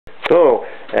So,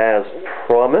 as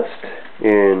promised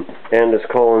in Andis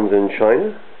Kaulins in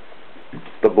China,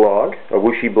 the blog, a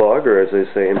Wuxi Blog, or as they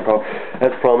say,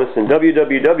 as promised in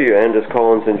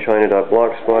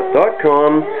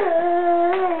www.andiskaulinsinchina.blogspot.com,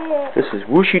 this is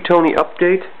Wuxi Tony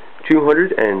Update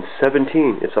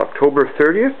 217. It's October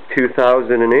 30th,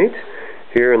 2008,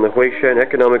 here in the Huishan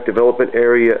Economic Development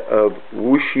Area of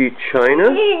Wuxi,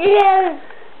 China.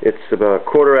 It's about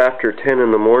 10:15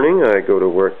 in the morning. I go to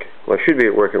work. Well, I should be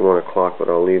at work at 1 o'clock, but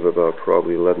I'll leave about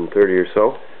probably 11:30 or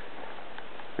so.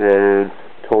 And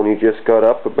Tony just got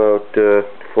up about 4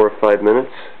 or 5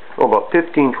 minutes, about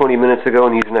 15-20 minutes ago,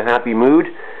 and he's in a happy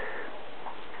mood.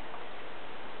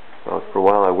 Well, for a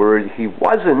while I worried he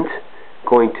wasn't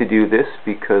going to do this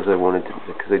because I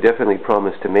definitely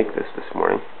promised to make this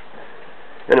morning.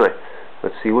 Anyway,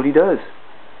 let's see what he does.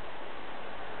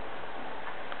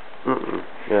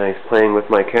 Yeah, he's playing with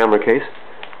my camera case.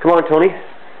 Come on, Tony.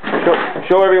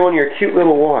 Show everyone your cute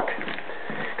little walk.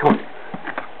 Come on.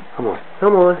 Come on.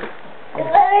 Come on.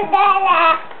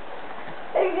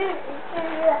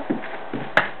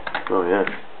 Oh, yeah.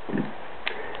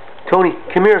 Tony,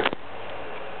 come here.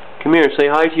 Come here. Say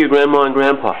hi to your grandma and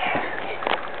grandpa.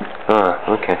 Ah,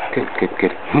 okay. Good, good,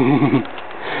 good.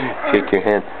 Shake your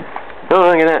hand. Oh,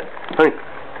 look at that.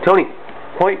 Tony,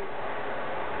 point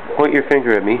your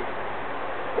finger at me.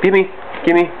 Gimme.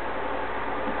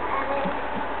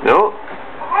 No.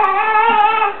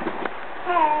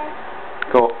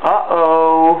 Go,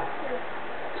 uh-oh.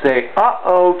 Say,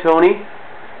 uh-oh, Tony.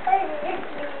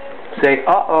 Say,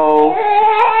 uh-oh.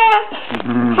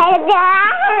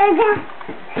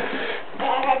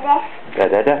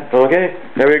 Da-da-da. Okay,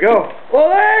 there we go.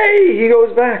 Oh, hey! He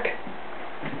goes back.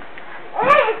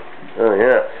 Oh,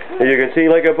 yeah. As you can see,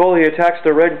 like a bull, he attacks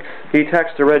the red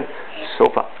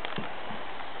sofa.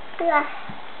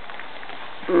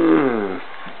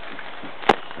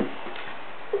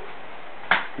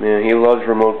 Man, he loves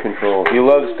remote control. He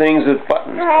loves things with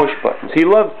buttons, push buttons. He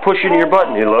loves pushing your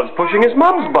button. He loves pushing his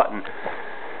mom's button.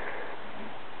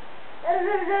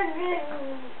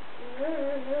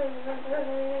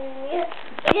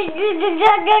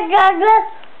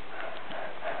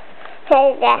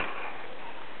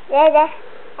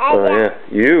 Oh, yeah.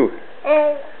 You.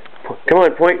 Come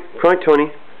on, point,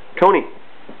 Tony. Tony.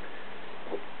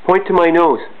 Point to my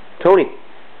nose. Tony.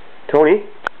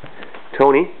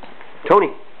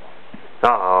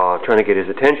 Uh-oh, trying to get his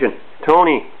attention.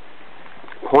 Tony.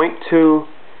 Point to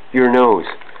your nose.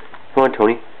 Come on,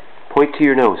 Tony. Point to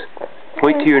your nose.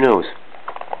 Point to your nose.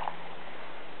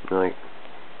 Like.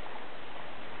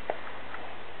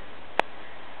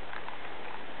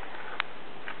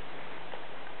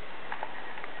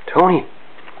 Tony,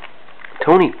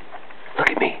 look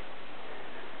at me.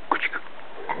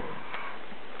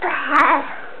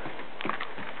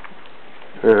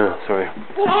 Oh, sorry.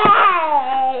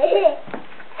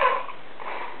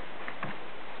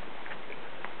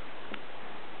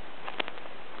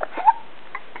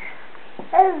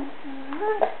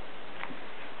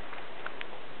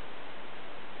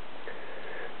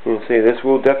 You can see this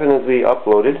will definitely be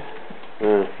uploaded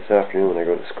this afternoon when I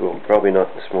go to school. Probably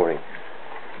not this morning.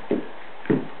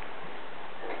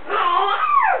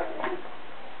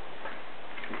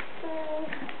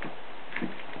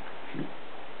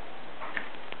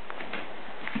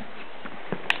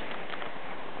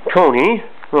 Tony?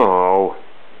 Oh,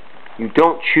 you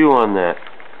don't chew on that.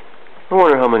 I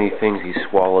wonder how many things he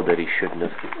swallowed that he shouldn't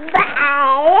have.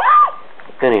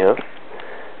 Anyhow,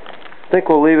 I think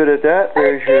we'll leave it at that.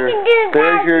 There's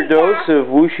your dose of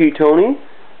Wuxi Tony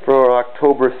for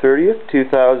October 30th,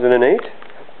 2008.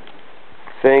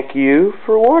 Thank you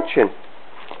for watching.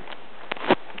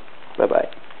 Bye-bye.